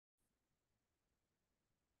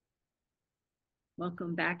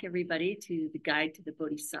Welcome back, everybody, to the Guide to the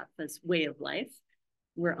Bodhisattva's Way of Life.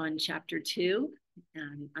 We're on chapter 2,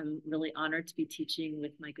 and I'm really honored to be teaching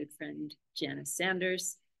with my good friend, Janice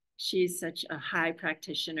Sanders. She's such a high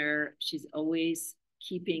practitioner. She's always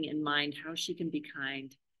keeping in mind how she can be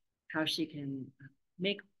kind, how she can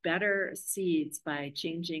make better seeds by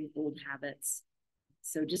changing old habits.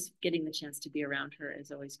 So just getting the chance to be around her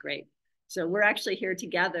is always great. So we're actually here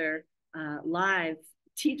together live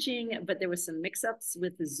teaching, but there was some mix-ups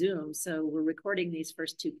with the Zoom. So we're recording these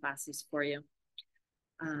first 2 classes for you.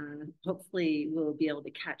 Hopefully we'll be able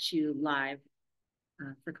to catch you live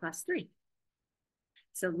for class 3.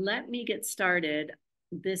 So let me get started.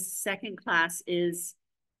 This second class is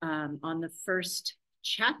on the first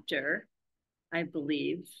chapter, I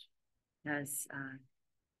believe, as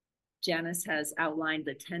Janice has outlined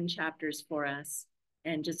the 10 chapters for us.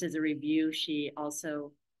 And just as a review, she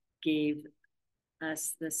also gave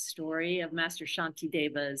us the story of Master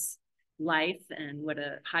Shantideva's life and what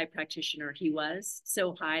a high practitioner he was,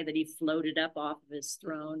 so high that he floated up off of his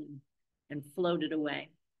throne and floated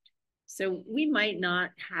away. So we might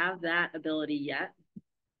not have that ability yet,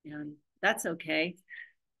 and that's okay.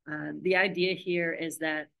 The idea here is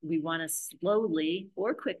that we want to slowly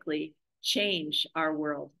or quickly change our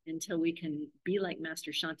world until we can be like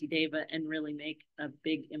Master Shantideva and really make a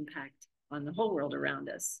big impact on the whole world around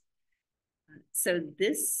us. So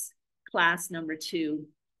this class number 2,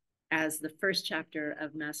 as the first chapter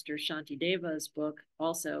of Master Shantideva's book,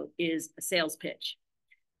 also is a sales pitch.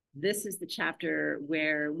 This is the chapter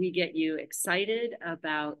where we get you excited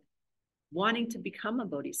about wanting to become a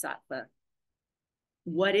bodhisattva.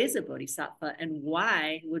 What is a bodhisattva and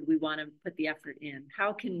why would we want to put the effort in?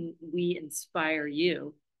 How can we inspire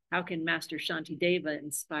you? How can Master Shantideva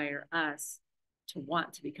inspire us to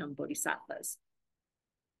want to become bodhisattvas?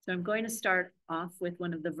 So I'm going to start off with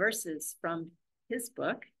one of the verses from his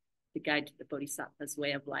book, The Guide to the Bodhisattva's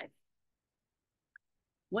Way of Life.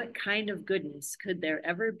 What kind of goodness could there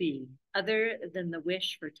ever be other than the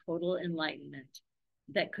wish for total enlightenment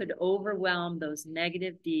that could overwhelm those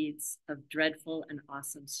negative deeds of dreadful and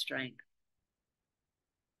awesome strength?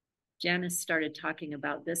 Janice started talking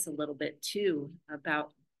about this a little bit too,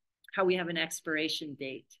 about how we have an expiration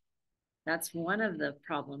date. That's one of the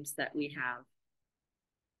problems that we have.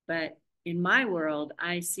 But in my world,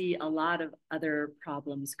 I see a lot of other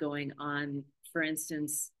problems going on. For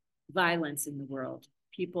instance, violence in the world,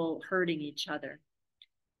 people hurting each other.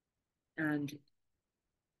 And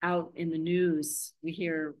out in the news, we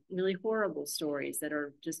hear really horrible stories that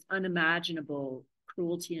are just unimaginable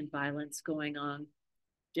cruelty and violence going on,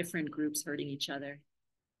 different groups hurting each other.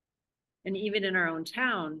 And even in our own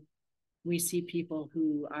town, we see people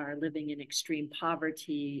who are living in extreme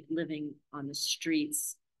poverty, living on the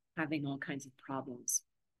streets, having all kinds of problems.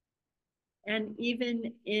 And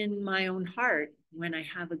even in my own heart, when I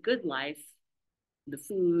have a good life, the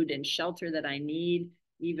food and shelter that I need,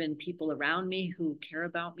 even people around me who care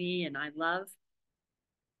about me and I love,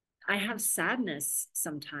 I have sadness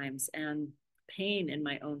sometimes and pain in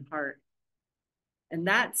my own heart. And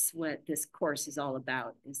that's what this course is all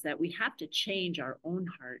about, is that we have to change our own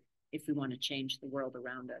heart if we want to change the world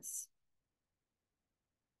around us.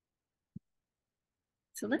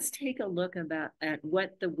 So let's take a look at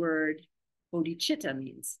what the word bodhicitta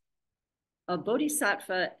means. A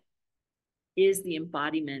bodhisattva is the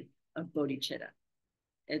embodiment of bodhicitta.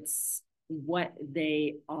 It's what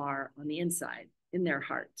they are on the inside, in their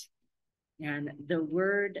heart. And the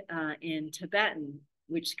word in Tibetan,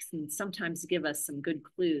 which can sometimes give us some good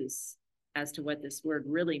clues as to what this word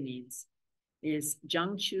really means, is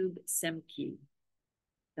Jangchub Semki.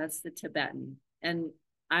 That's the Tibetan. And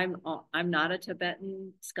I'm not a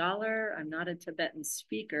Tibetan scholar. I'm not a Tibetan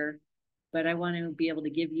speaker, but I want to be able to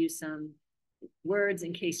give you some words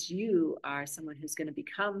in case you are someone who's going to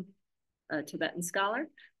become a Tibetan scholar.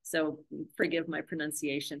 So forgive my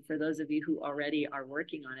pronunciation for those of you who already are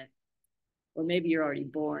working on it, or maybe you're already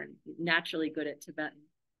born naturally good at Tibetan.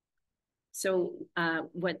 So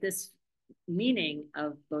what this meaning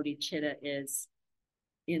of bodhicitta is,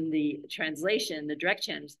 in the translation, the direct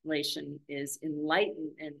translation is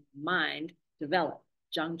enlighten and mind develop,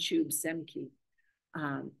 Jangchub Semki.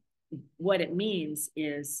 What it means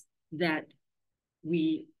is that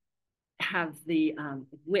we have the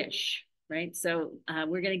wish, right? So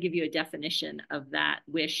we're going to give you a definition of that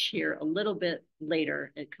wish here a little bit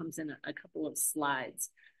later. It comes in a couple of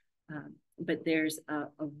slides. But there's a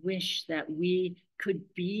wish that we could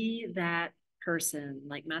be that person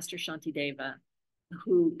like Master Shantideva,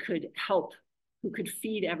 who could help, who could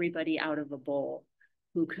feed everybody out of a bowl,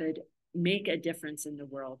 who could make a difference in the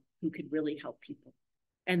world, who could really help people.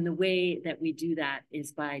 And the way that we do that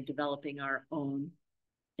is by developing our own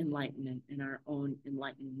enlightenment and our own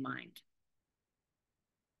enlightened mind.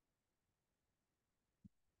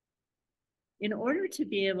 In order to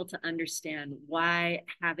be able to understand why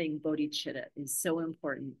having bodhicitta is so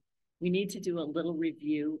important, we need to do a little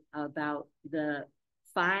review about the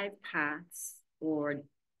 5 paths or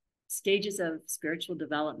stages of spiritual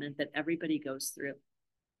development that everybody goes through.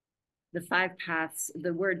 The 5 paths,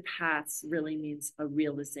 the word paths really means a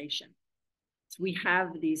realization. So we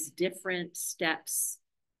have these different steps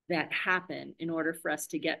that happen in order for us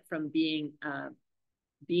to get from being a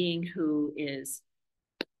being who is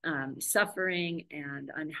suffering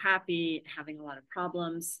and unhappy, having a lot of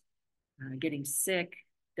problems, getting sick,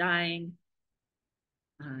 dying,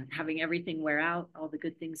 having everything wear out, all the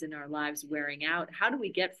good things in our lives wearing out. How do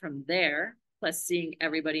we get from there, plus seeing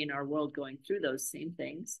everybody in our world going through those same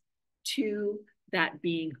things, to that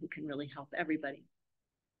being who can really help everybody?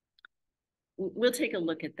 We'll take a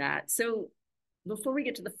look at that. So before we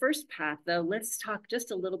get to the first path, though, let's talk just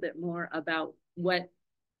a little bit more about what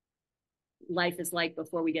life is like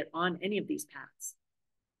before we get on any of these paths.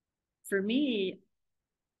 For me,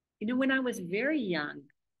 when I was very young,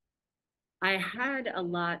 I had a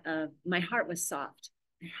lot of, my heart was soft.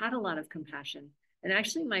 I had a lot of compassion. And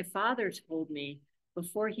actually, my father told me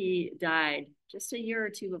before he died, just a year or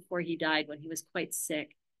two before he died, when he was quite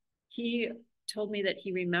sick, he told me that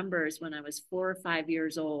he remembers when I was 4 or 5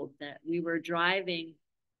 years old that we were driving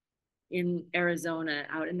in Arizona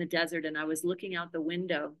out in the desert, and I was looking out the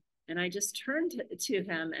window, and I just turned to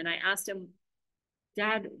him and I asked him,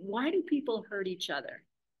 "Dad, why do people hurt each other?"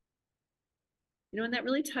 And that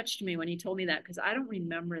really touched me when he told me that, because I don't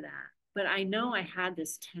remember that, but I know I had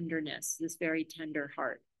this tenderness, this very tender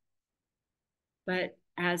heart. But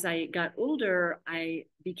as I got older, I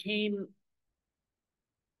became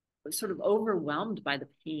sort of overwhelmed by the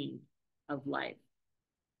pain of life.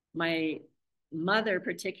 My mother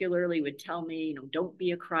particularly would tell me, don't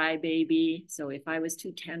be a crybaby. So if I was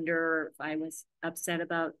too tender, if I was upset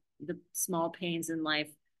about the small pains in life,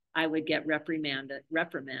 I would get reprimanded.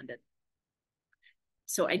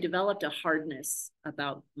 So I developed a hardness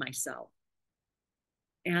about myself,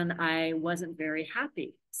 and I wasn't very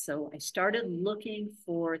happy. So I started looking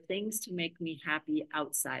for things to make me happy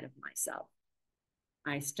outside of myself.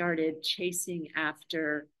 I started chasing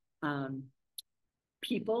after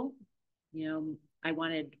people. I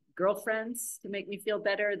wanted girlfriends to make me feel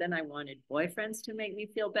better. Then I wanted boyfriends to make me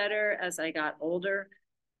feel better as I got older,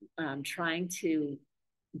 trying to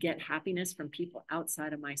get happiness from people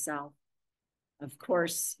outside of myself. Of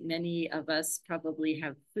course, many of us probably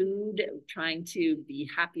have food, trying to be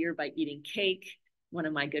happier by eating cake. One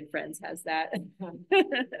of my good friends has that.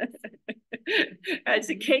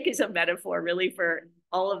 Cake is a metaphor really for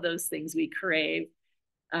all of those things we crave.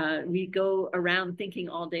 We go around thinking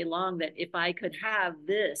all day long that if I could have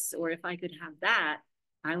this or if I could have that,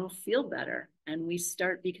 I will feel better. And we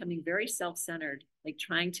start becoming very self-centered, like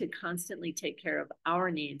trying to constantly take care of our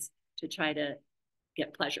needs to try to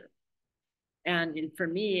get pleasure. And for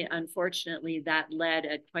me, unfortunately, that led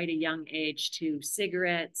at quite a young age to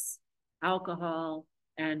cigarettes, alcohol,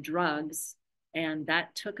 and drugs. And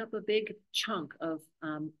that took up a big chunk of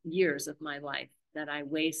years of my life that I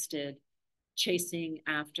wasted chasing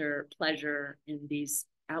after pleasure in these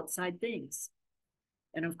outside things.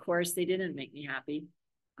 And of course, they didn't make me happy.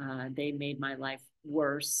 They made my life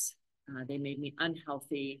worse. They made me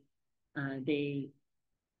unhealthy. They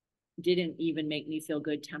didn't even make me feel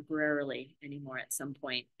good temporarily anymore at some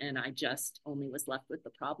point. And I just only was left with the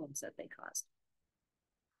problems that they caused.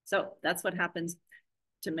 So that's what happens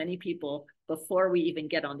to many people before we even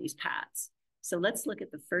get on these paths. So let's look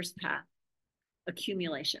at the first path,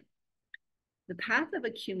 accumulation. The path of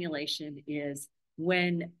accumulation is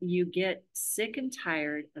when you get sick and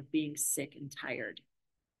tired of being sick and tired.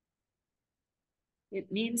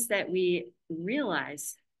 It means that we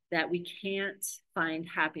realize that we can't find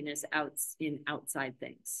happiness in outside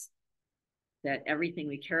things, that everything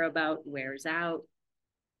we care about wears out.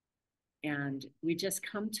 And we just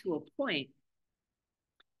come to a point,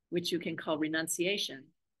 which you can call renunciation,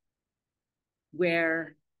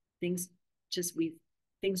 where things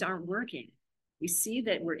aren't working. We see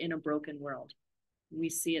that we're in a broken world. We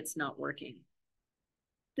see it's not working.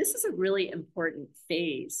 This is a really important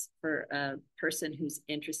phase for a person who's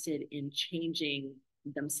interested in changing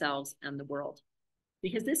themselves and the world,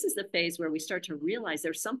 because this is the phase where we start to realize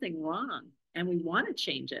there's something wrong and we want to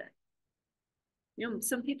change it.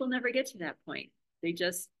 Some people never get to that point. They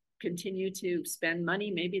just continue to spend money.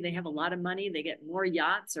 Maybe they have a lot of money, they get more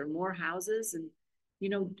yachts or more houses, and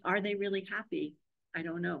are they really happy? I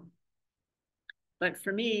don't know. But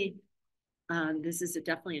for me, this is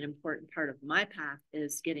definitely an important part of my path,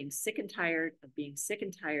 is getting sick and tired of being sick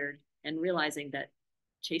and tired and realizing that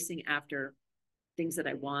chasing after things that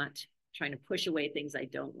I want, trying to push away things I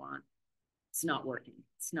don't want, it's not working.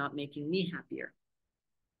 It's not making me happier.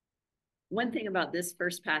 One thing about this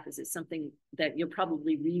first path is it's something that you'll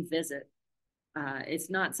probably revisit. It's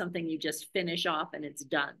not something you just finish off and it's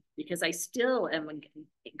done, because I still am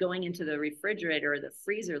going into the refrigerator or the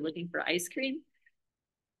freezer looking for ice cream.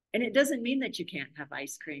 And it doesn't mean that you can't have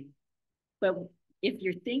ice cream. But if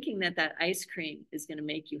you're thinking that that ice cream is going to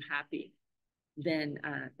make you happy, then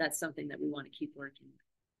that's something that we want to keep working with.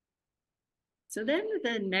 So then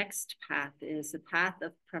the next path is the path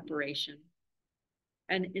of preparation.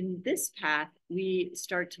 And in this path, we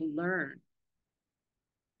start to learn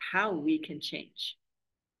how we can change.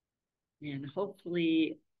 And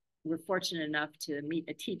hopefully we're fortunate enough to meet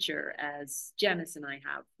a teacher, as Janice and I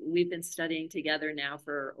have. We've been studying together now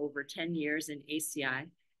for over 10 years in ACI.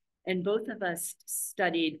 And both of us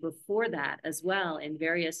studied before that as well in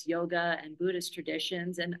various yoga and Buddhist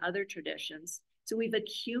traditions and other traditions. So we've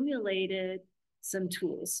accumulated some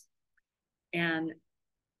tools. And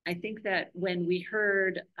I think that when we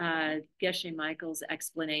heard Geshe Michael's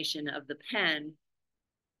explanation of the pen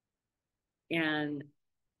and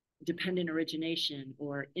dependent origination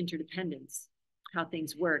or interdependence, how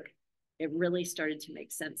things work, it really started to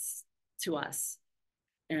make sense to us.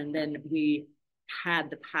 And then we had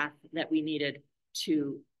the path that we needed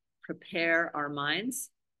to prepare our minds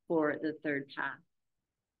for the third path.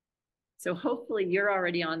 So hopefully you're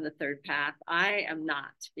already on the third path. I am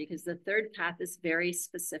not, because the third path is very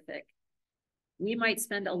specific. We might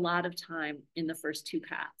spend a lot of time in the first two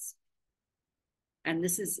paths. And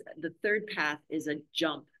this is, the third path is a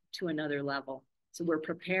jump to another level. So we're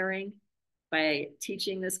preparing by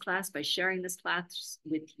teaching this class, by sharing this class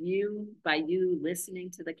with you, by you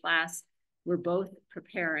listening to the class. We're both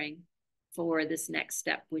preparing for this next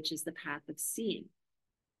step, which is the path of seeing.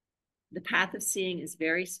 The path of seeing is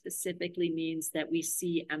very specifically means that we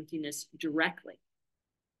see emptiness directly.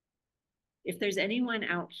 If there's anyone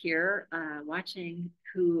out here watching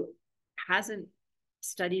who hasn't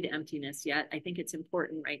studied emptiness yet, I think it's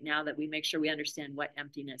important right now that we make sure we understand what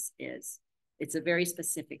emptiness is. It's a very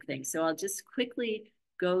specific thing. So I'll just quickly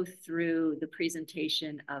go through the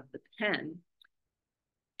presentation of the pen.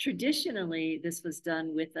 Traditionally, this was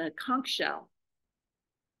done with a conch shell.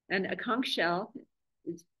 And a conch shell,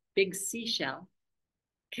 big seashell,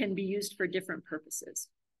 can be used for different purposes.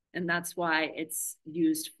 And that's why it's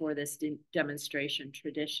used for this demonstration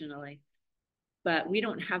traditionally. But we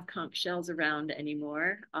don't have conch shells around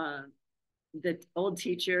anymore. The old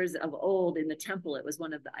teachers of old in the temple, it was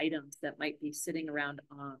one of the items that might be sitting around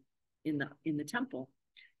in the temple.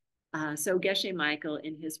 So Geshe Michael,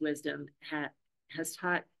 in his wisdom, has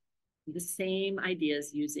taught the same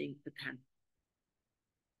ideas using the pen.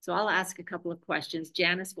 So I'll ask a couple of questions.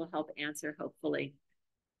 Janice will help answer, hopefully.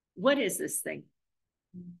 What is this thing?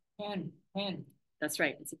 Pen. That's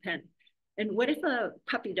right, it's a pen. And what if a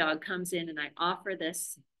puppy dog comes in and I offer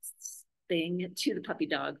this thing to the puppy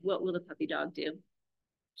dog? What will the puppy dog do?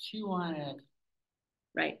 Chew on it.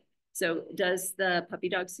 Right. So does the puppy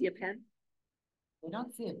dog see a pen? They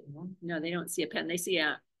don't see it. No, they don't see a pen. They see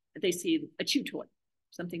a chew toy,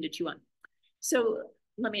 something to chew on. So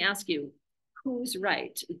let me ask you, who's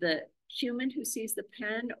right? The human who sees the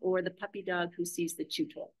pen or the puppy dog who sees the chew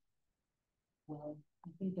toy? Well, I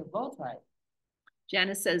think they're both right.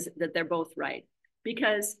 Janice says that they're both right,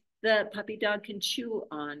 because the puppy dog can chew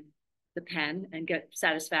on the pen and get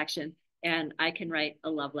satisfaction, and I can write a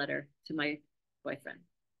love letter to my boyfriend.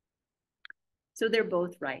 So they're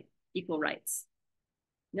both right, equal rights.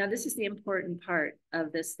 Now, this is the important part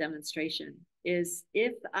of this demonstration, is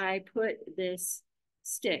if I put this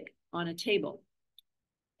stick on a table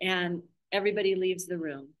and everybody leaves the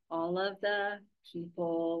room, all of the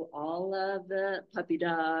people, all of the puppy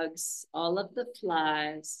dogs, all of the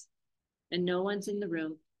flies, and no one's in the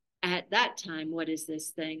room. At that time, what is this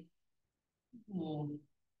thing? I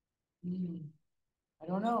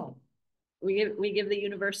don't know. We give the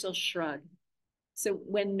universal shrug. So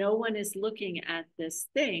when no one is looking at this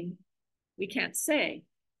thing, we can't say,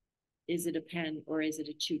 is it a pen or is it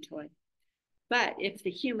a chew toy? But if the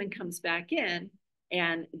human comes back in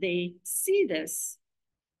and they see this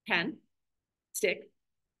pen, stick,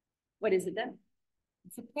 what is it then?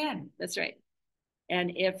 It's a pen. That's right.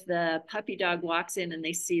 And if the puppy dog walks in and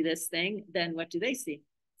they see this thing, then what do they see?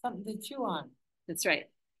 Something to chew on. That's right.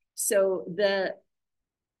 So the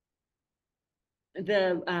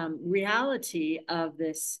reality of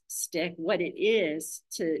this stick, what it is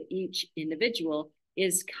to each individual,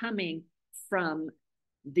 is coming from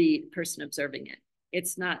the person observing it.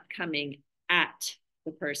 It's not coming at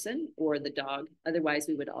the person or the dog. Otherwise,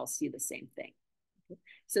 we would all see the same thing.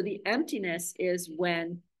 So the emptiness is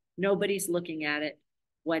when nobody's looking at it.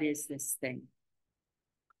 What is this thing?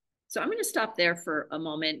 So I'm going to stop there for a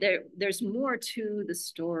moment. There's more to the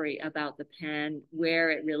story about the pen,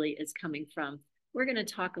 where it really is coming from. We're going to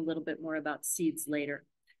talk a little bit more about seeds later.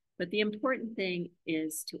 But the important thing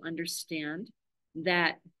is to understand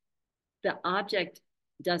that the object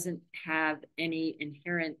doesn't have any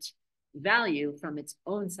inherent value from its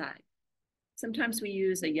own side. Sometimes we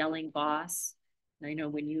use a yelling boss. I know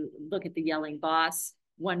when you look at the yelling boss,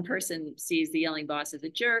 one person sees the yelling boss as a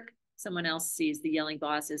jerk. Someone else sees the yelling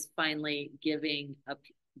boss as finally giving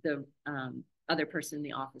the other person in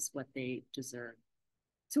the office what they deserve.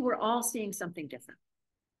 So we're all seeing something different.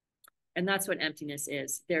 And that's what emptiness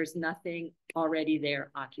is. There's nothing already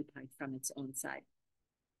there occupied from its own side.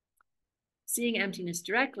 Seeing emptiness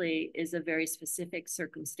directly is a very specific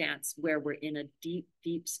circumstance where we're in a deep,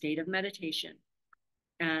 deep state of meditation.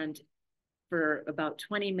 And for about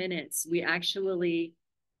 20 minutes, we actually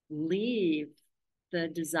leave the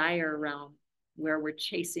desire realm where we're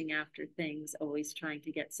chasing after things, always trying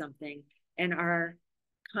to get something. And our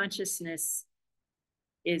consciousness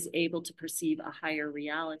is able to perceive a higher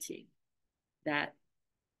reality, that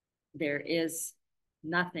there is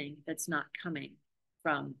nothing that's not coming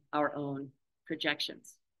from our own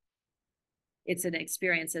projections. It's an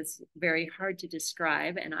experience that's very hard to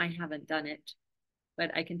describe, and I haven't done it,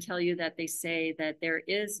 but I can tell you that they say that there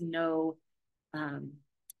is no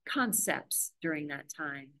concepts during that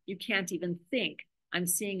time. You can't even think. I'm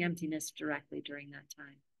seeing emptiness directly during that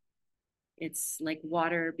time. It's like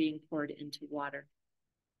water being poured into water.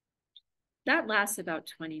 That lasts about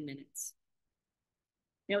 20 minutes.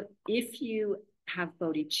 Now, if you have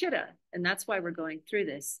bodhicitta, and that's why we're going through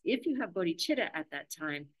this, if you have bodhicitta at that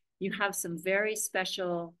time, you have some very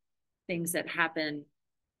special things that happen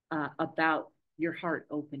about your heart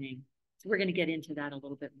opening. So we're going to get into that a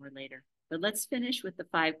little bit more later. But let's finish with the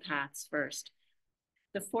 5 paths first.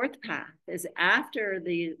 The 4th path is after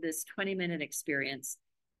this 20-minute experience,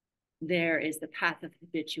 there is the path of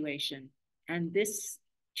habituation. And this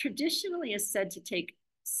traditionally is said to take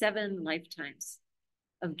 7 lifetimes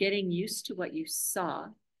of getting used to what you saw.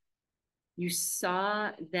 You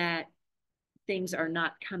saw that things are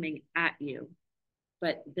not coming at you,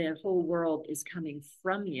 but the whole world is coming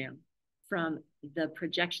from you, from the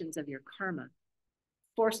projections of your karma,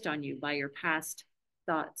 forced on you by your past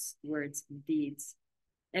thoughts, words, and deeds.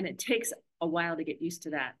 And it takes a while to get used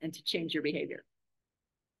to that and to change your behavior.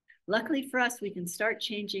 Luckily for us, we can start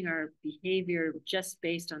changing our behavior just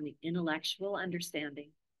based on the intellectual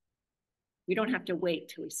understanding. We don't have to wait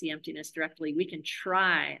till we see emptiness directly. We can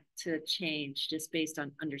try to change just based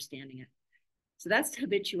on understanding it. So that's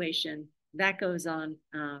habituation. That goes on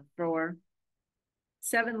for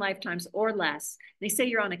 7 lifetimes or less. They say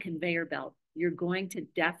you're on a conveyor belt. You're going to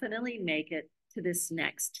definitely make it to this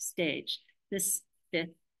next stage, this 5th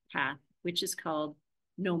path, which is called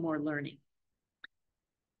no more learning.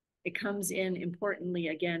 It comes in importantly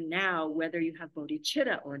again now, whether you have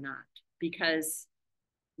bodhicitta or not, because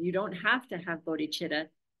you don't have to have bodhicitta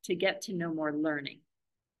to get to no more learning.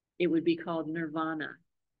 It would be called nirvana,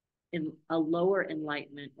 in a lower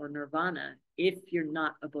enlightenment, or nirvana, if you're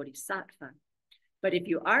not a bodhisattva. But if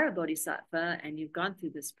you are a bodhisattva and you've gone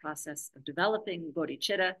through this process of developing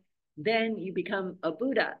bodhicitta, then you become a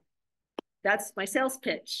Buddha. That's my sales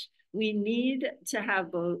pitch. We need to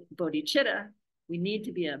have bodhicitta. We need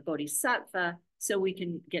to be a bodhisattva so we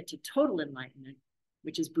can get to total enlightenment,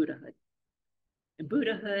 which is Buddhahood. And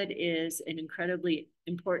Buddhahood is an incredibly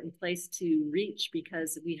important place to reach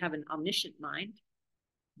because we have an omniscient mind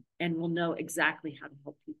and we'll know exactly how to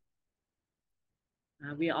help people.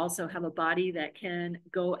 We also have a body that can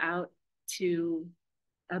go out to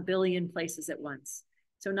a billion places at once.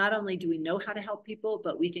 So not only do we know how to help people,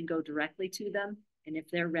 but we can go directly to them. And if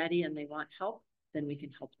they're ready and they want help, then we can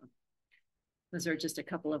help them. Those are just a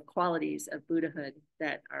couple of qualities of Buddhahood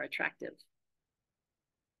that are attractive.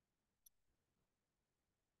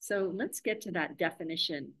 So let's get to that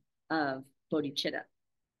definition of bodhicitta.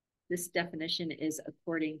 This definition is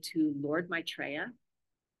according to Lord Maitreya.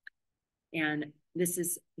 And this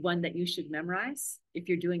is one that you should memorize. If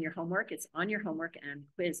you're doing your homework, it's on your homework and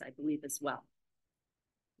quiz, I believe, as well.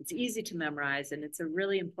 It's easy to memorize, and it's a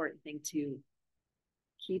really important thing to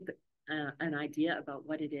keep an idea about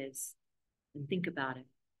what it is and think about it.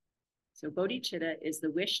 So bodhicitta is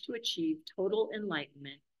the wish to achieve total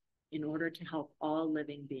enlightenment in order to help all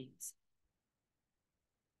living beings.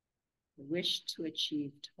 The wish to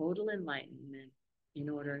achieve total enlightenment in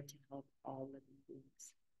order to help all living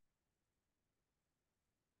beings.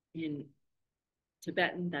 In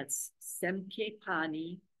Tibetan, that's Semke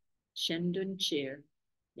Pani Shendun Chir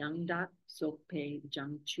Yangdak Sokpe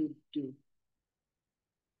Jangchu Du.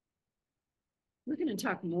 We're going to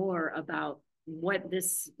talk more about what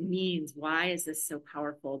this means. Why is this so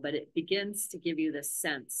powerful? But it begins to give you this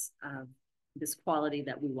sense of this quality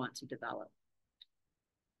that we want to develop.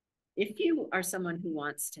 If you are someone who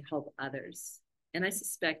wants to help others, and I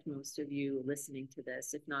suspect most of you listening to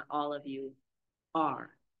this, if not all of you, are,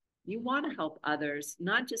 you want to help others,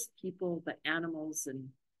 not just people, but animals and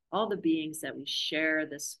all the beings that we share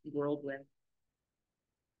this world with.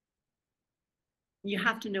 You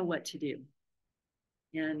have to know what to do.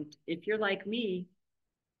 And if you're like me,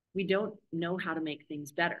 we don't know how to make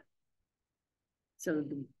things better. So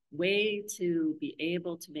the way to be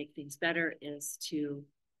able to make things better is to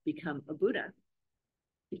become a Buddha,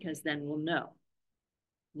 because then we'll know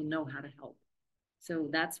how to help. So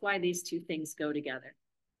that's why these two things go together.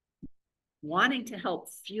 Wanting to help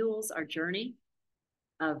fuels our journey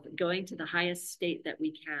of going to the highest state that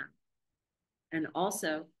we can. And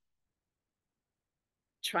also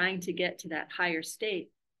trying to get to that higher state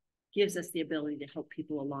gives us the ability to help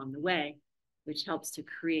people along the way, which helps to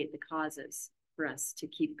create the causes for us to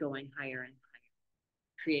keep going higher and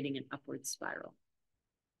higher, creating an upward spiral.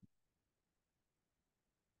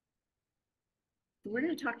 We're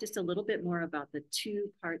going to talk just a little bit more about the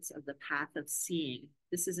two parts of the path of seeing.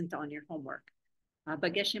 This isn't on your homework,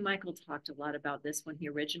 but Geshe Michael talked a lot about this when he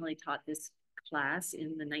originally taught this class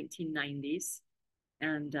in the 1990s.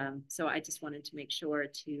 And so I just wanted to make sure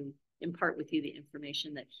to impart with you the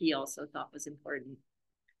information that he also thought was important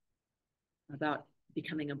about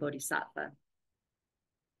becoming a bodhisattva.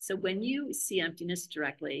 So when you see emptiness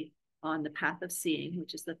directly on the path of seeing,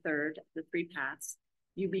 which is the third of the three paths,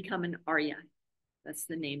 you become an Arya. That's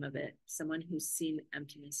the name of it, someone who's seen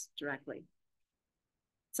emptiness directly.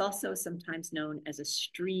 It's also sometimes known as a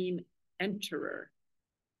stream enterer.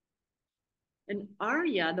 And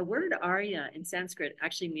Arya, the word Arya in Sanskrit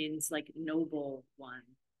actually means like noble one.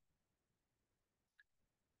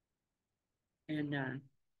 And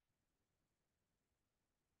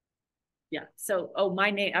yeah, so,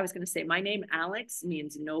 my name, I was going to say, my name, Alix,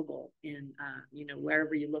 means noble in,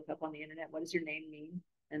 wherever you look up on the internet, what does your name mean?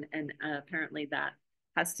 And apparently that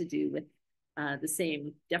has to do with the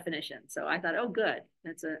same definition. So I thought, oh, good.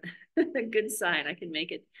 That's a, a good sign. I can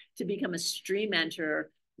make it to become a stream enterer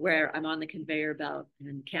where I'm on the conveyor belt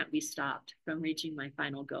and can't be stopped from reaching my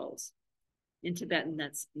final goals. In Tibetan,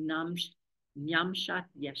 that's Nyamshat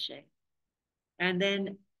Yeshe. And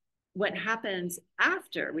then what happens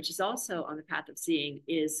after, which is also on the path of seeing,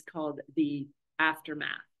 is called the aftermath.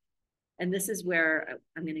 And this is where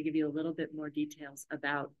I'm going to give you a little bit more details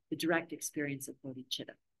about the direct experience of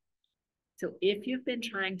bodhicitta. So if you've been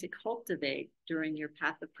trying to cultivate during your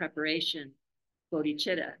path of preparation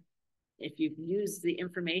bodhicitta, if you've used the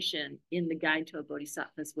information in the Guide to a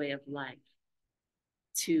Bodhisattva's Way of Life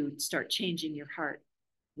to start changing your heart,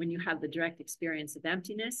 when you have the direct experience of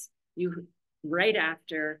emptiness, you right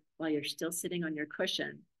after, while you're still sitting on your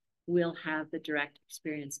cushion, will have the direct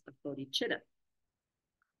experience of bodhicitta.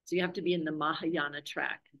 So you have to be in the Mahayana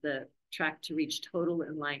track, the track to reach total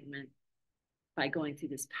enlightenment by going through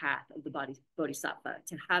this path of the bodhisattva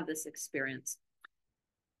to have this experience.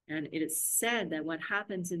 And it is said that what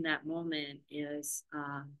happens in that moment is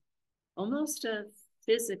almost a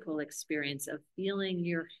physical experience of feeling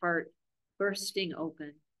your heart bursting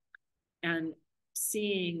open and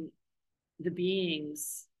seeing the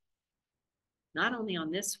beings, not only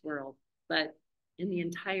on this world, but in the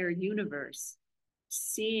entire universe,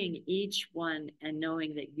 seeing each one and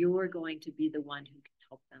knowing that you're going to be the one who can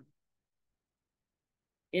help them.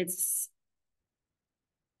 It's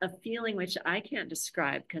a feeling which I can't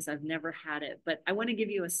describe because I've never had it, but I want to give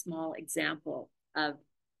you a small example of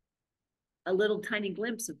a little tiny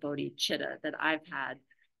glimpse of bodhicitta that I've had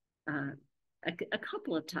a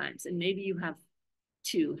couple of times, and maybe you have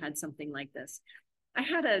too had something like this. I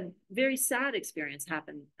had a very sad experience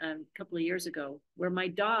happen a couple of years ago where my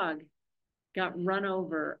dog got run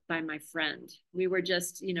over by my friend. We were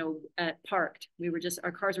just, parked.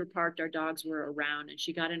 Our cars were parked, our dogs were around, and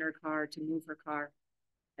she got in her car to move her car.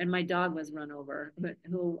 And my dog was run over,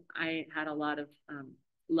 who I had a lot of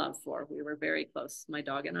love for. We were very close, my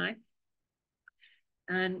dog and I.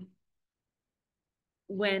 And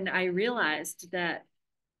when I realized that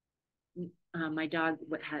my dog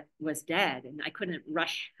was dead and I couldn't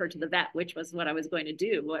rush her to the vet, which was what I was going to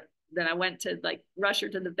do. Then I went to rush her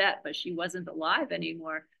to the vet, but she wasn't alive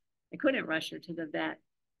anymore. I couldn't rush her to the vet.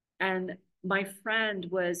 And my friend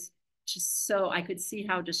was just so I could see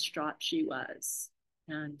how distraught she was.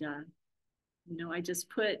 And, you know, I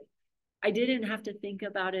didn't have to think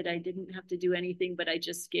about it. I didn't have to do anything, but I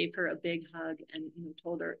just gave her a big hug and, you know,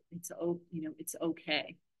 told her it's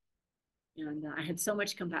okay. And I had so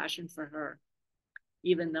much compassion for her,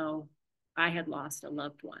 even though I had lost a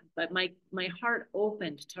loved one. But my heart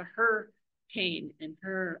opened to her pain and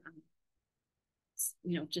her,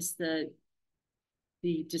 you know, just the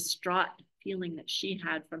distraught feeling that she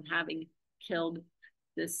had from having killed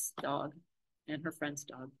this dog and her friend's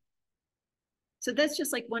dog. So that's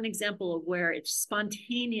just like one example of where it's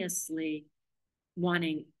spontaneously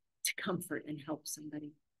wanting to comfort and help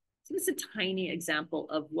somebody. So it's a tiny example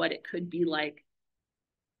of what it could be like.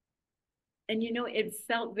 And, you know, it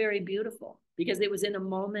felt very beautiful because it was in a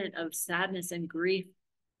moment of sadness and grief,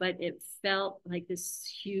 but it felt like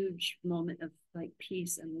this huge moment of like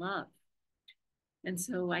peace and love. And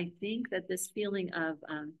so I think that this feeling of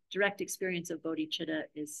direct experience of bodhicitta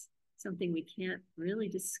is something we can't really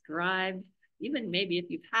describe, even maybe if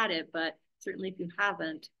you've had it, but certainly if you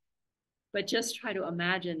haven't. But just try to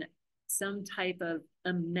imagine some type of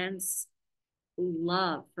immense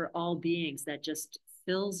love for all beings that just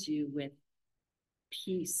fills you with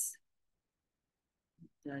peace,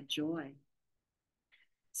 joy.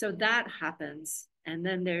 So that happens. And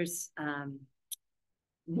then there's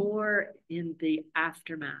more in the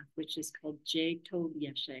aftermath, which is called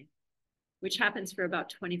Geshe, which happens for about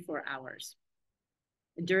 24 hours.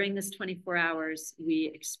 And during this 24 hours,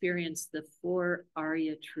 we experience the 4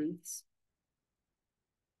 Arya truths,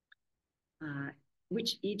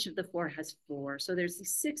 which each of the 4 has 4. So there's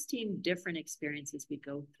 16 different experiences we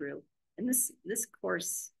go through. And this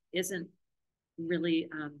course isn't really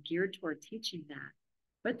geared toward teaching that.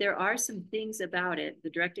 But there are some things about it, the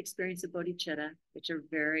direct experience of bodhicitta, which are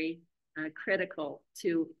very critical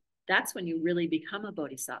to, that's when you really become a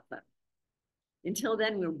bodhisattva. Until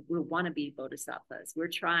then, we're wannabe bodhisattvas. We're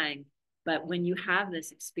trying. But when you have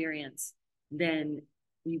this experience, then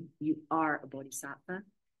you are a bodhisattva.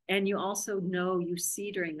 And you also know, you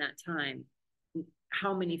see during that time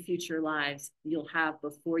how many future lives you'll have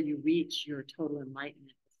before you reach your total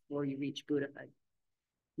enlightenment, before you reach Buddhahood.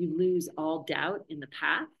 You lose all doubt in the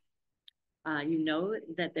path. You know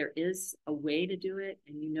that there is a way to do it,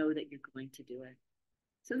 and you know that you're going to do it.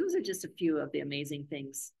 So those are just a few of the amazing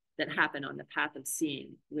things that happen on the path of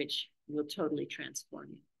seeing, which will totally transform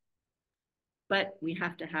you. But we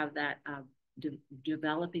have to have that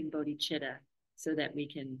developing bodhicitta so that we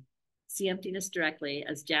can see emptiness directly.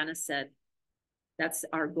 As Janice said, that's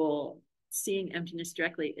our goal. Seeing emptiness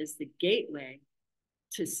directly is the gateway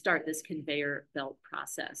to start this conveyor belt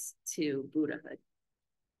process to Buddhahood.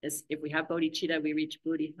 As if we have bodhicitta, we reach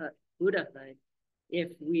Buddhahood. If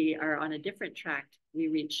we are on a different track, we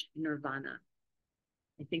reach nirvana.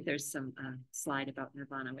 I think there's some slide about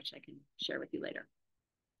nirvana, which I can share with you later.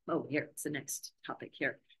 Oh, here, it's the next topic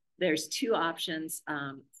here. There's 2 options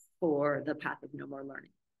for the path of no more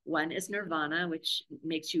learning. One is nirvana, which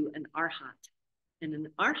makes you an arhat. And an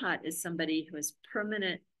arhat is somebody who has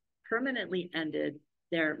permanently ended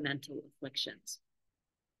their mental afflictions.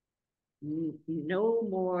 No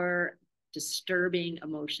more disturbing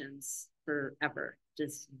emotions forever,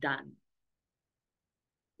 just done.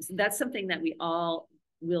 So that's something that we all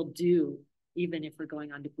will do, even if we're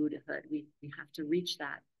going on to Buddhahood. We have to reach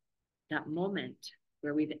that moment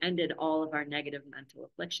where we've ended all of our negative mental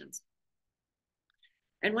afflictions.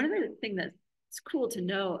 And one of the things that's cool to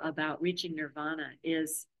know about reaching nirvana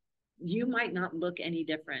is you might not look any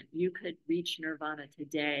different. You could reach nirvana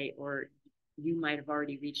today, or you might have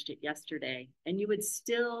already reached it yesterday, and you would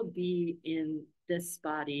still be in this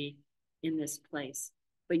body, in this place,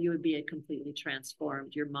 but you would be completely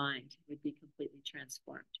transformed. Your mind would be completely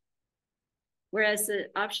transformed. Whereas the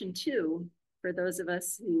option 2, for those of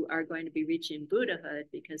us who are going to be reaching Buddhahood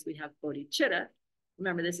because we have bodhicitta,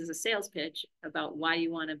 remember this is a sales pitch about why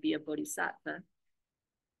you want to be a bodhisattva,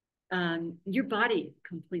 your body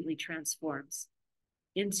completely transforms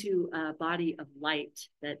into a body of light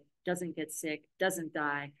that doesn't get sick, doesn't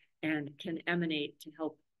die, and can emanate to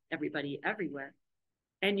help everybody everywhere.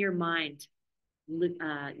 And your mind,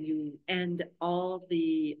 you end all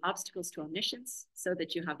the obstacles to omniscience so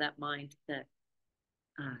that you have that mind that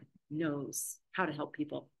knows how to help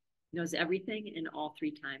people, knows everything in all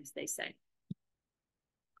 3 times, they say.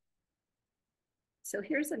 So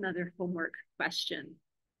here's another homework question.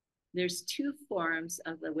 There's 2 forms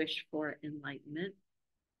of the wish for enlightenment.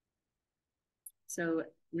 So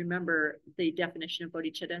remember the definition of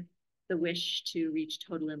bodhicitta, the wish to reach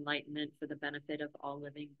total enlightenment for the benefit of all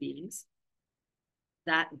living beings.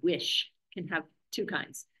 That wish can have 2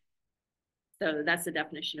 kinds. So that's the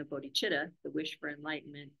definition of bodhicitta, the wish for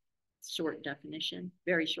enlightenment, short definition,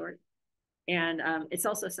 very short. And it's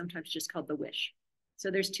also sometimes just called the wish.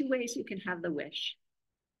 So there's two ways you can have the wish.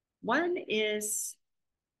 One is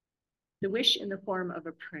the wish in the form of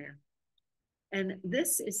a prayer. And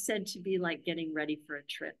this is said to be like getting ready for a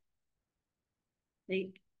trip.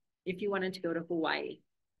 If you wanted to go to Hawaii,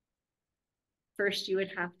 first you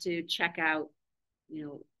would have to check out,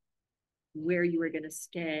 where you were going to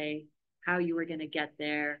stay, how you were going to get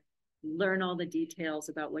there, learn all the details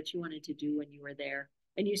about what you wanted to do when you were there.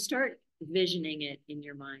 And you start visioning it in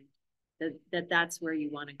your mind that's where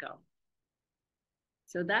you want to go.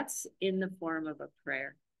 So that's in the form of a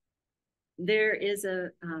prayer. There is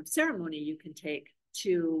a ceremony you can take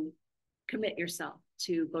to commit yourself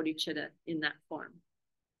to bodhicitta in that form.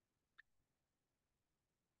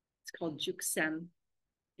 It's called juksem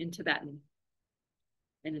in Tibetan.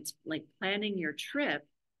 And it's like planning your trip.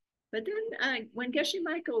 But then when Geshe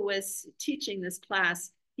Michael was teaching this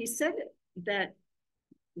class, he said that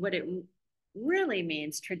what it really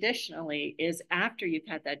means traditionally is after you've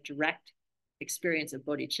had that direct experience of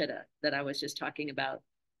bodhicitta that I was just talking about.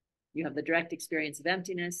 You have the direct experience of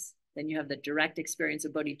emptiness, then you have the direct experience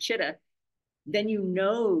of bodhicitta, then you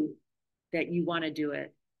know that you want to do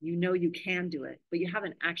it, you know you can do it, but you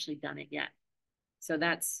haven't actually done it yet. So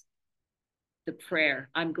that's the prayer.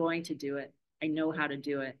 I'm going to do it. I know how to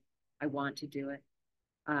do it. I want to do it.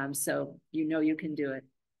 So you know you can do it.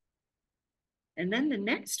 And then the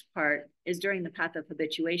next part is during the path of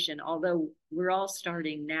habituation, although we're all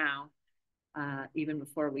starting now, even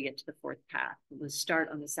before we get to the fourth path. We'll start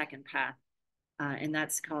on the second path, and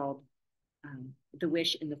that's called the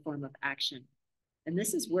wish in the form of action. And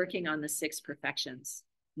this is working on the 6 perfections.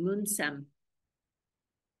 Munsem.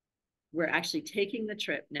 We're actually taking the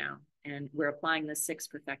trip now, and we're applying the 6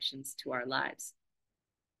 perfections to our lives.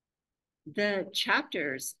 The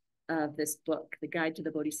chapters of this book, The Guide to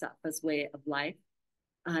the Bodhisattva's Way of Life,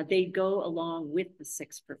 they go along with the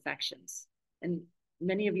 6 perfections. And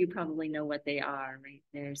many of you probably know what they are, right?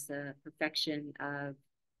 There's the perfection of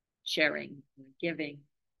sharing, giving.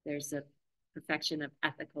 There's a perfection of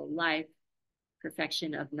ethical life.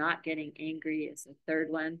 Perfection of not getting angry is the third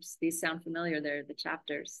one. These sound familiar. They're the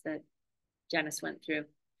chapters that Janice went through.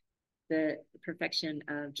 The perfection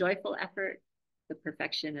of joyful effort, the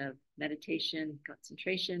perfection of meditation,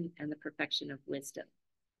 concentration, and the perfection of wisdom.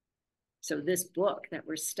 So this book that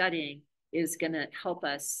we're studying is going to help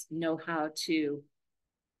us know how to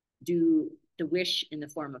do the wish in the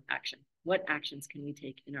form of action. What actions can we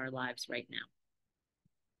take in our lives right now?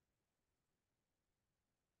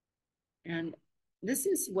 And this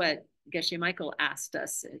is what Geshe Michael asked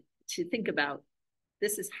us to think about.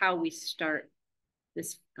 This is how we start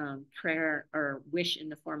this prayer or wish in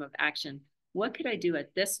the form of action. What could I do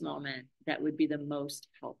at this moment that would be the most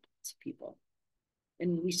help to people?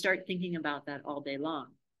 And we start thinking about that all day long.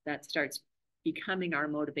 That starts becoming our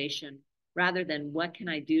motivation rather than what can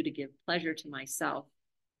I do to give pleasure to myself,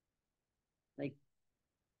 like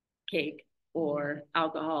cake or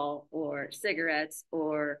alcohol or cigarettes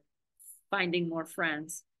or finding more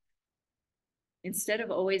friends. Instead of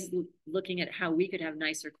always looking at how we could have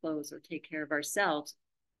nicer clothes or take care of ourselves,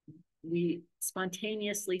 we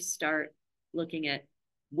spontaneously start looking at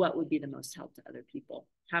what would be the most help to other people.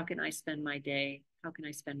 How can I spend my day? How can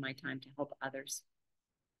I spend my time to help others?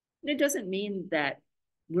 And it doesn't mean that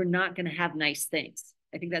we're not going to have nice things.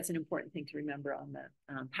 I think that's an important thing to remember on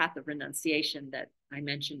the path of renunciation that I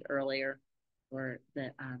mentioned earlier, or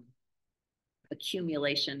the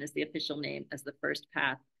accumulation is the official name as the first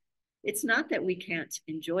path. It's not that we can't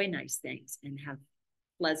enjoy nice things and have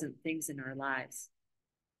pleasant things in our lives.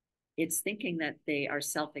 It's thinking that they are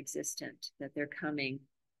self-existent, that they're coming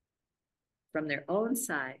from their own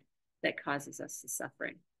side that causes us the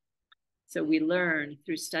suffering. So we learn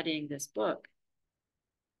through studying this book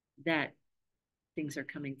that things are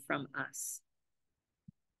coming from us.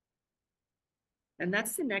 And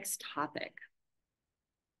that's the next topic.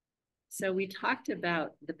 So we talked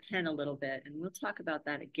about the pen a little bit, and we'll talk about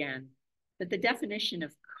that again. But the definition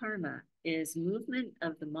of karma is movement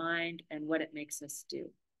of the mind and what it makes us do.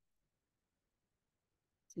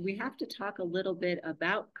 So we have to talk a little bit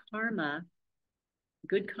about karma,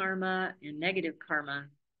 good karma and negative karma,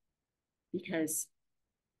 because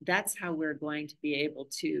that's how we're going to be able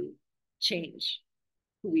to change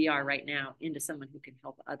who we are right now into someone who can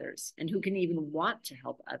help others and who can even want to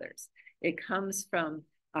help others. It comes from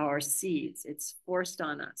our seeds. It's forced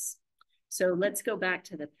on us. So let's go back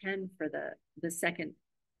to the pen for the second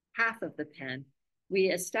half of the pen. We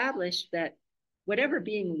established that whatever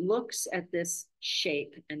being looks at this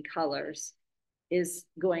shape and colors is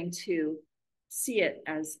going to see it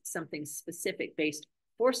as something specific based,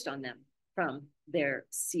 forced on them from their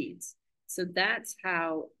seeds. So that's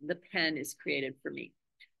how the pen is created for me.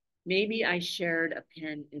 Maybe I shared a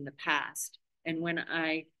pen in the past, and when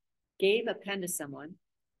I gave a pen to someone,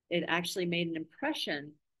 it actually made an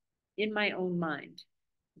impression in my own mind,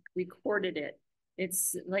 recorded it.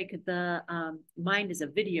 It's like the mind is a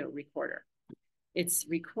video recorder. It's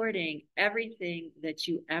recording everything that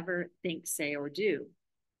you ever think, say, or do.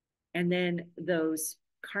 And then those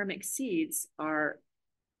karmic seeds are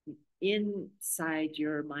inside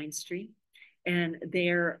your mind stream, and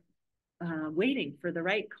they're waiting for the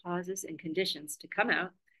right causes and conditions to come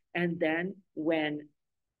out. And then when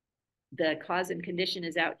the cause and condition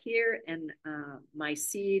is out here and my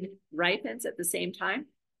seed ripens at the same time,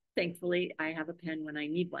 thankfully, I have a pen when I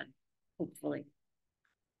need one, hopefully.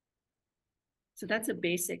 So that's a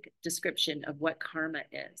basic description of what karma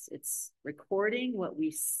is. It's recording what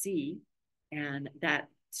we see, and that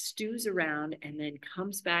stews around and then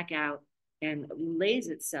comes back out and lays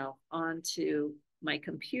itself onto my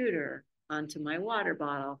computer, onto my water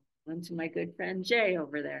bottle, onto my good friend Jay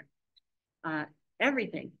over there.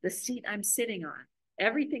 Everything, the seat I'm sitting on,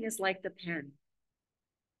 everything is like the pen.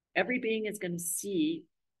 Every being is going to see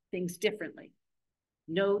things differently.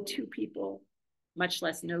 No two people, much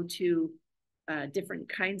less no two different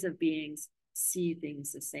kinds of beings, see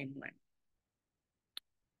things the same way.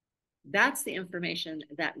 That's the information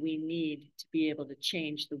that we need to be able to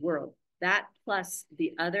change the world. That plus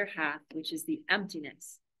the other half, which is the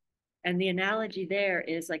emptiness. And the analogy there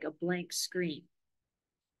is like a blank screen.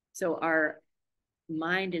 So our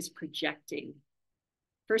mind is projecting.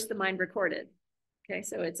 First, the mind recorded. Okay,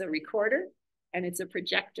 so it's a recorder and it's a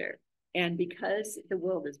projector. And because the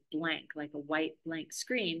world is blank, like a white blank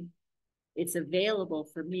screen, it's available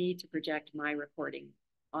for me to project my recording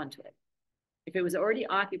onto it. If it was already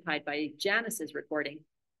occupied by Janice's recording,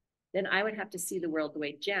 then I would have to see the world the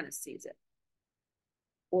way Janice sees it,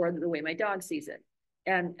 or the way my dog sees it.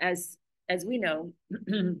 And as we know,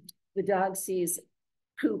 the dog sees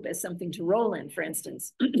poop as something to roll in, for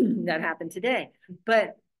instance. That happened today.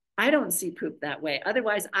 But I don't see poop that way.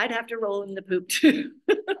 Otherwise, I'd have to roll in the poop too.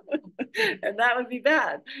 And that would be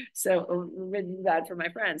bad. So it would be bad for my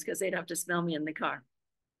friends because they'd have to smell me in the car.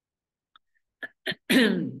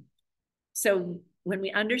 So when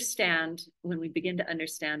we understand, when we begin to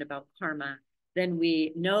understand about karma, then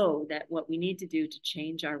we know that what we need to do to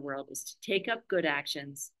change our world is to take up good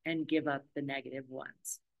actions and give up the negative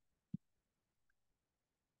ones.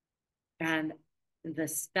 And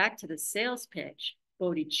this, back to the sales pitch,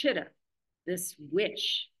 bodhicitta, this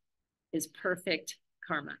wish is perfect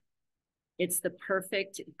karma. It's the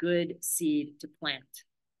perfect good seed to plant.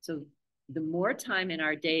 So the more time in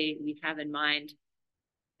our day we have in mind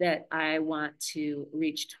that I want to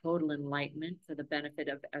reach total enlightenment for the benefit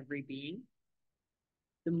of every being,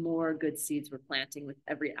 the more good seeds we're planting with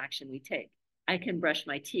every action we take. I can brush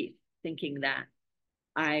my teeth thinking that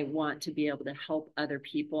I want to be able to help other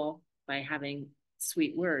people by having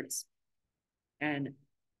sweet words, and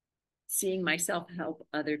seeing myself help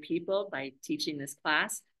other people by teaching this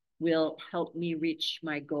class will help me reach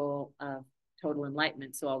my goal of total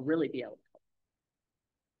enlightenment. So I'll really be able to help.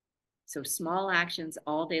 So small actions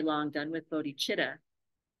all day long done with bodhicitta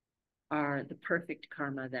are the perfect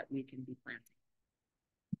karma that we can be planting.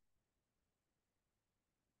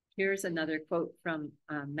 Here's another quote from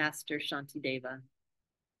Master Shantideva.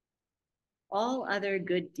 All other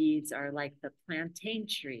good deeds are like the plantain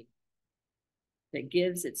tree that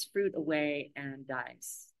gives its fruit away and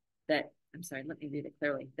dies. Let me read it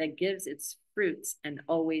clearly. That gives its fruits and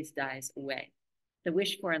always dies away. The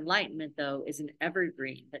wish for enlightenment, though, is an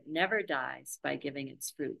evergreen that never dies by giving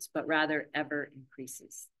its fruits, but rather ever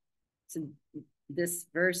increases. So this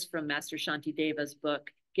verse from Master Shantideva's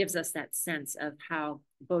book gives us that sense of how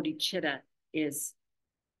bodhicitta is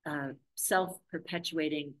a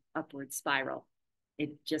self-perpetuating upward spiral.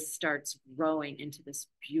 It just starts growing into this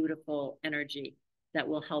beautiful energy that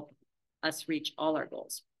will help us reach all our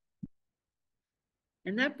goals.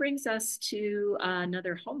 And that brings us to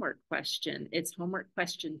another homework question. It's homework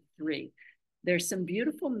question 3. There's some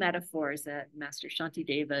beautiful metaphors that Master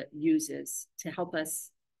Shantideva uses to help us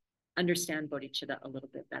understand bodhicitta a little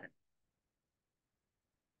bit better.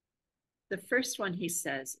 The first one he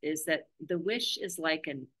says is that the wish is like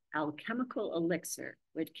an alchemical elixir,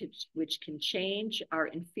 which can change our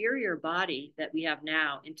inferior body that we have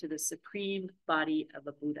now into the supreme body of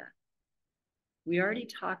a Buddha. We already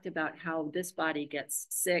talked about how this body gets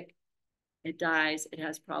sick, it dies, it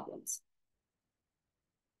has problems.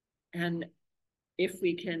 And if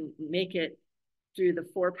we can make it through the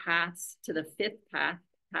 4 paths to the 5th path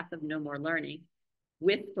path of no more learning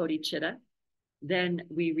with bodhicitta, then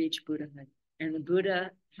we reach Buddhahood. And the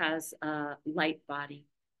Buddha has a light body,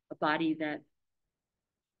 a body that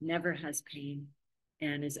never has pain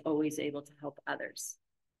and is always able to help others.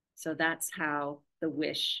 So that's how the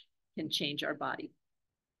wish can change our body.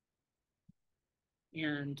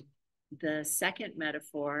 And the second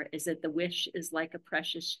metaphor is that the wish is like a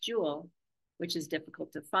precious jewel, which is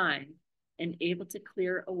difficult to find and able to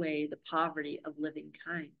clear away the poverty of living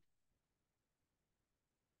kind.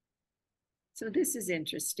 So this is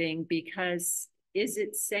interesting because is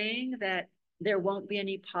it saying that there won't be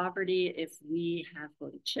any poverty if we have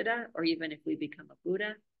bodhicitta or even if we become a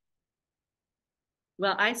Buddha?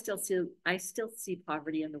 Well, I still see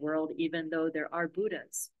poverty in the world, even though there are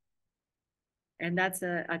Buddhas. And that's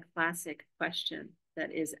a classic question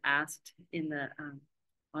that is asked in the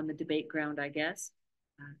on the debate ground, I guess.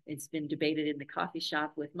 It's been debated in the coffee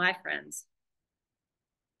shop with my friends.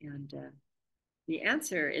 And the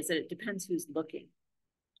answer is that it depends who's looking.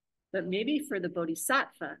 But maybe for the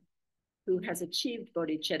bodhisattva who has achieved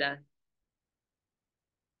bodhicitta,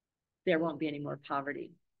 there won't be any more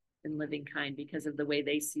poverty in living kind because of the way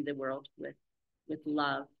they see the world with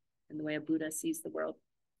love and the way a Buddha sees the world.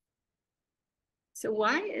 So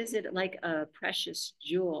why is it like a precious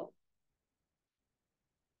jewel?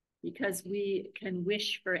 Because we can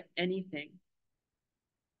wish for anything.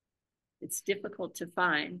 It's difficult to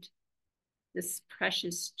find this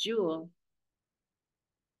precious jewel.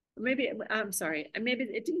 Maybe, I'm sorry, maybe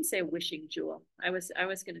it didn't say a wishing jewel. I was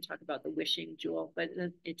going to talk about the wishing jewel, but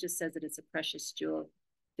it just says that it's a precious jewel,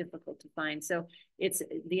 difficult to find. So it's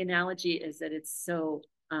the analogy is that it's so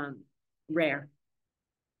rare.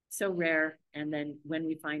 So rare, and then when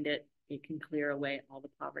we find it, it can clear away all the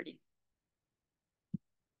poverty.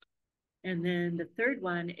 And then the third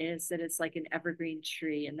one is that it's like an evergreen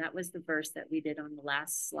tree, and that was the verse that we did on the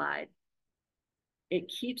last slide. It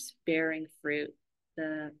keeps bearing fruit.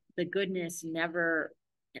 The goodness never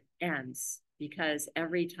ends because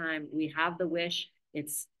every time we have the wish,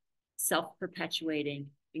 it's self-perpetuating,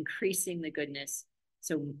 increasing the goodness.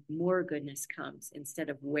 So more goodness comes instead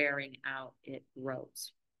of wearing out, it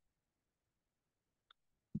grows.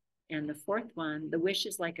 And the fourth one, the wish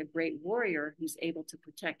is like a great warrior who's able to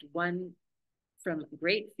protect one from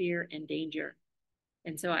great fear and danger.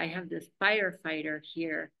 And so I have this firefighter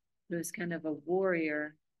here who's kind of a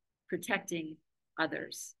warrior protecting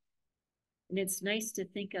others. And it's nice to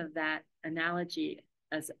think of that analogy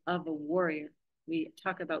as of a warrior. We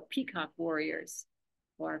talk about peacock warriors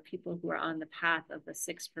or people who are on the path of the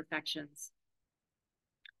six perfections.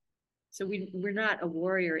 So we're not a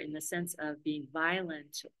warrior in the sense of being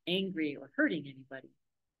violent, angry, or hurting anybody.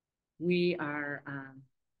 We are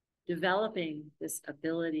developing this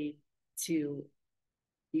ability to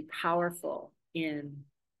be powerful in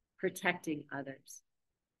protecting others.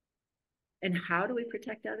 And how do we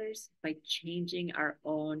protect others? By changing our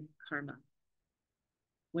own karma.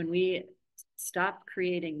 When we stop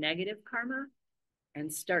creating negative karma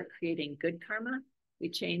and start creating good karma, we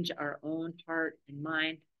change our own heart and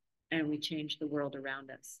mind, and we change the world around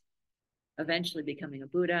us, eventually becoming a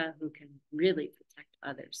Buddha who can really protect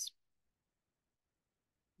others.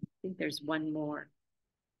 I think there's one more.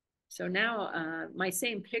 So now my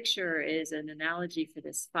same picture is an analogy for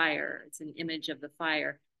this fire. It's an image of the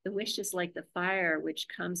fire. The wish is like the fire which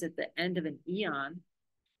comes at the end of an eon.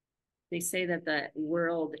 They say that the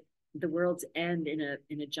world's end in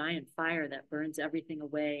a giant fire that burns everything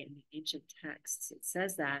away in the ancient texts. It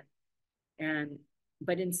says that.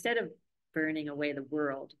 But instead of burning away the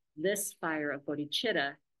world, this fire of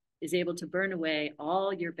bodhicitta is able to burn away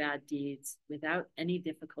all your bad deeds without any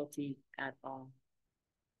difficulty at all.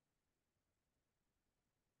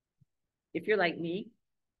 If you're like me,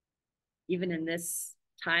 even in this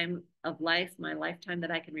time of life, my lifetime that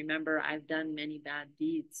I can remember, I've done many bad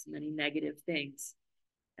deeds, many negative things.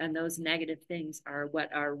 And those negative things are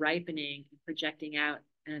what are ripening and projecting out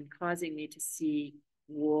and causing me to see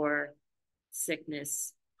war,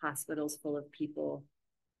 sickness, hospitals full of people,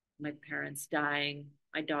 my parents dying,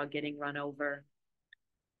 my dog getting run over.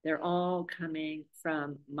 They're all coming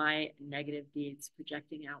from my negative deeds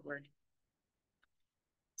projecting outward.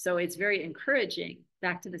 So it's very encouraging,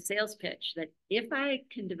 back to the sales pitch, that if I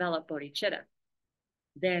can develop bodhicitta,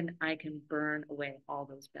 then I can burn away all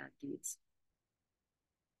those bad deeds.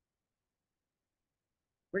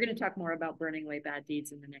 We're going to talk more about burning away bad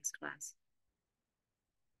deeds in the next class.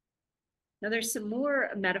 Now there's some more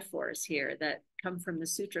metaphors here that come from the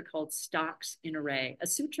sutra called Stocks in Array. A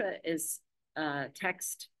sutra is a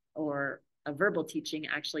text or a verbal teaching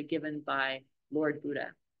actually given by Lord Buddha.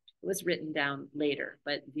 It was written down later,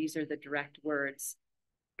 but these are the direct words.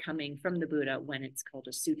 coming from the Buddha when it's called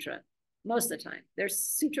a sutra. Most of the time. There's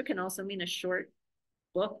sutra can also mean a short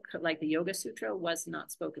book, like the Yoga Sutra was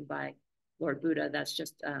not spoken by Lord Buddha. That's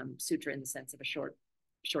just sutra in the sense of a short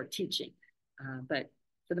teaching. But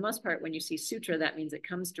for the most part, when you see sutra, that means it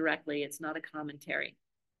comes directly. It's not a commentary.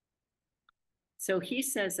 So he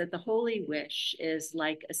says that the holy wish is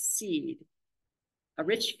like a seed, a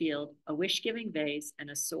rich field, a wish-giving vase, and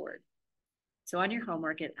a sword. So on your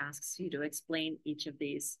homework, it asks you to explain each of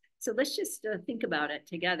these. So let's just think about it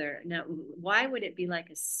together. Now, why would it be like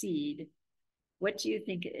a seed? What do you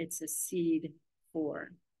think it's a seed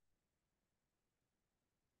for?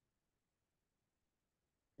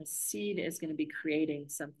 A seed is going to be creating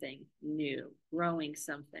something new, growing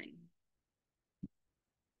something.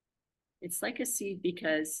 It's like a seed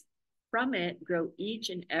because from it grow each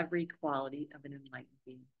and every quality of an enlightened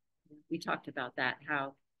being. We talked about that,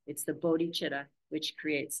 how it's the bodhicitta, which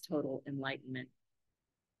creates total enlightenment.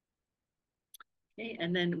 Okay,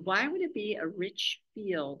 and then why would it be a rich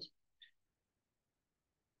field?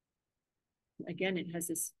 Again, it has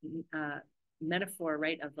this metaphor,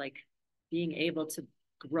 right, of like being able to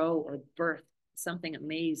grow or birth something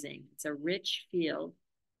amazing. It's a rich field.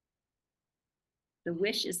 The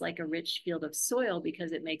wish is like a rich field of soil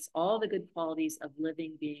because it makes all the good qualities of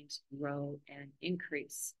living beings grow and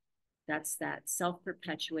increase. That's that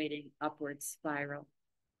self-perpetuating upward spiral.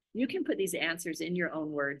 You can put these answers in your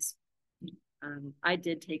own words. I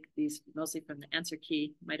did take these mostly from the answer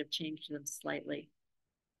key, might have changed them slightly.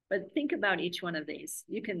 But think about each one of these.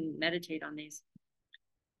 You can meditate on these.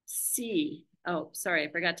 C. Oh, sorry,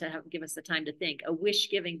 I forgot to give us the time to think. A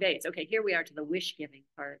wish-giving vase. Okay, here we are to the wish-giving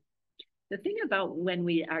part. The thing about when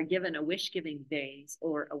we are given a wish-giving vase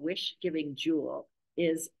or a wish-giving jewel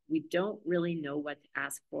is we don't really know what to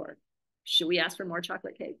ask for. Should we ask for more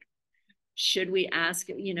chocolate cake? Should we ask,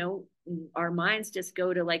 our minds just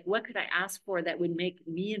go to like, what could I ask for that would make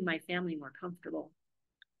me and my family more comfortable?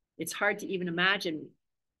 It's hard to even imagine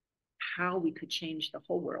how we could change the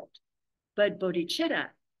whole world. But bodhicitta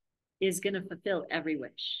is going to fulfill every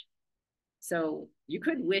wish. So you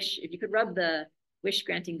could wish, if you could rub the wish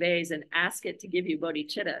granting vase and ask it to give you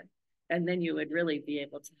bodhicitta, and then you would really be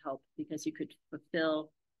able to help because you could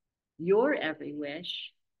fulfill your every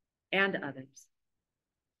wish and others.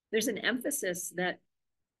 There's an emphasis that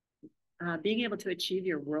being able to achieve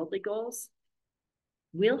your worldly goals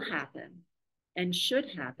will happen and should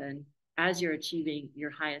happen as you're achieving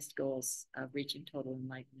your highest goals of reaching total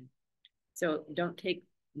enlightenment. So don't take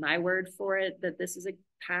my word for it that this is a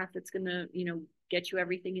path that's going to, get you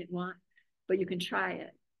everything you want, but you can try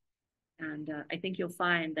it. And I think you'll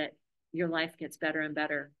find that your life gets better and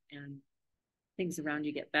better and things around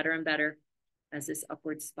you get better and better as this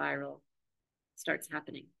upward spiral starts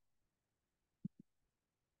happening.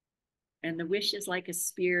 And the wish is like a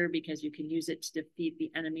spear because you can use it to defeat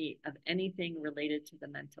the enemy of anything related to the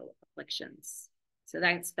mental afflictions. So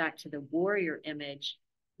that's back to the warrior image.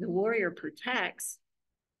 The warrior protects.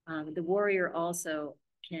 The warrior also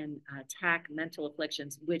can attack mental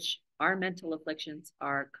afflictions, which our mental afflictions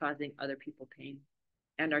are causing other people pain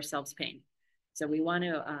and ourselves pain. So we want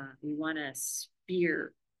to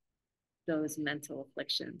spear those mental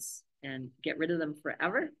afflictions and get rid of them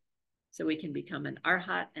forever, so we can become an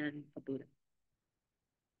arhat and a Buddha.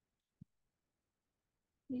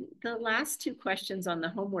 The last two questions on the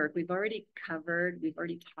homework we've already covered. We've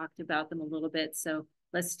already talked about them a little bit. So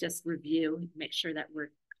let's just review, make sure that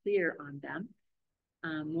we're clear on them.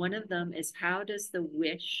 One of them is, how does the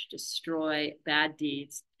wish destroy bad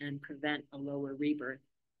deeds and prevent a lower rebirth?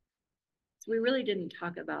 So we really didn't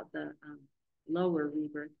talk about the lower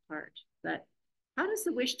rebirth part, but how does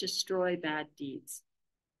the wish destroy bad deeds?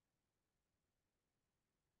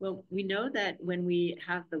 Well, we know that when we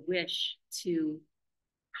have the wish to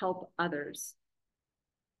help others,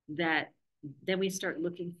 that then we start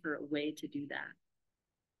looking for a way to do that.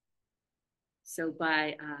 So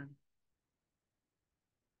by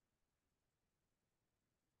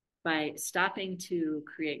stopping to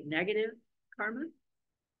create negative karma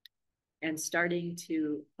and starting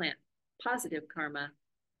to plant positive karma,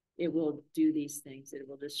 it will do these things. It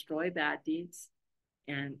will destroy bad deeds,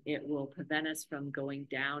 and it will prevent us from going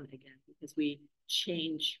down again because we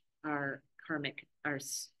change our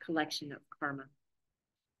collection of karma.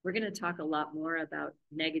 We're going to talk a lot more about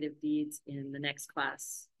negative deeds in the next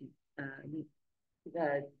class,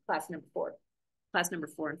 class number 4. Class number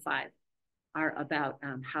 4 and 5 are about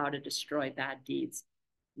how to destroy bad deeds.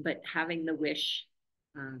 But having the wish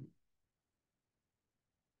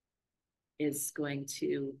is going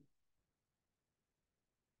to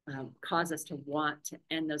cause us to want to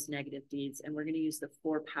end those negative deeds. And we're going to use the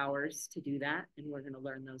 4 powers to do that. And we're going to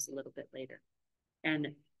learn those a little bit later.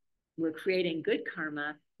 And we're creating good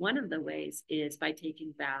karma. One of the ways is by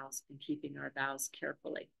taking vows and keeping our vows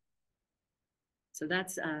carefully. So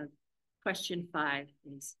that's question 5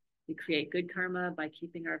 is we create good karma by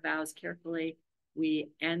keeping our vows carefully. We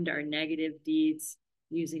end our negative deeds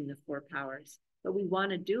using the 4 powers. But we want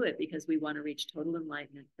to do it because we want to reach total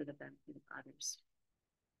enlightenment for the benefit of others.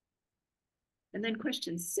 And then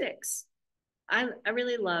question 6, I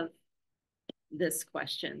really love this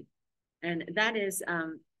question. And that is,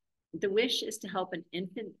 the wish is to help an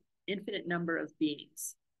infinite number of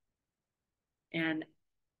beings. And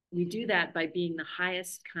we do that by being the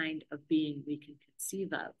highest kind of being we can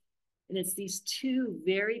conceive of. And it's these 2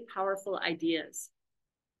 very powerful ideas.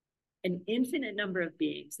 An infinite number of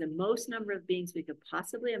beings, the most number of beings we could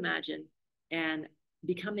possibly imagine, and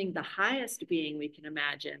becoming the highest being we can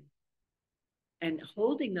imagine, and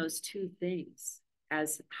holding those 2 things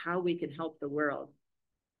as how we can help the world.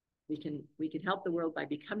 We can help the world by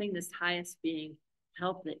becoming this highest being,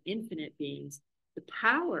 help the infinite beings. The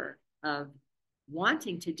power of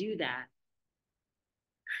wanting to do that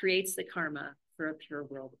creates the karma for a pure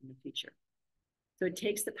world in the future. So it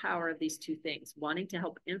takes the power of these 2 things, wanting to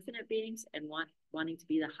help infinite beings and wanting to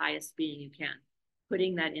be the highest being you can.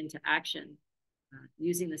 Putting that into action,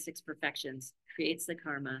 using the 6 perfections, creates the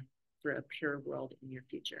karma for a pure world in your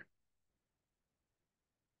future.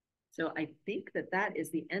 So I think that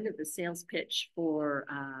is the end of the sales pitch for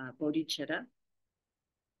Bodhicitta.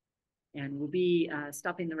 And we'll be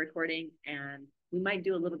stopping the recording, and we might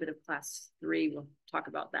do a little bit of class 3. We'll talk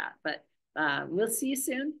about that, but we'll see you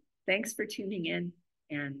soon. Thanks for tuning in,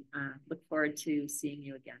 and look forward to seeing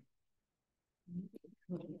you again.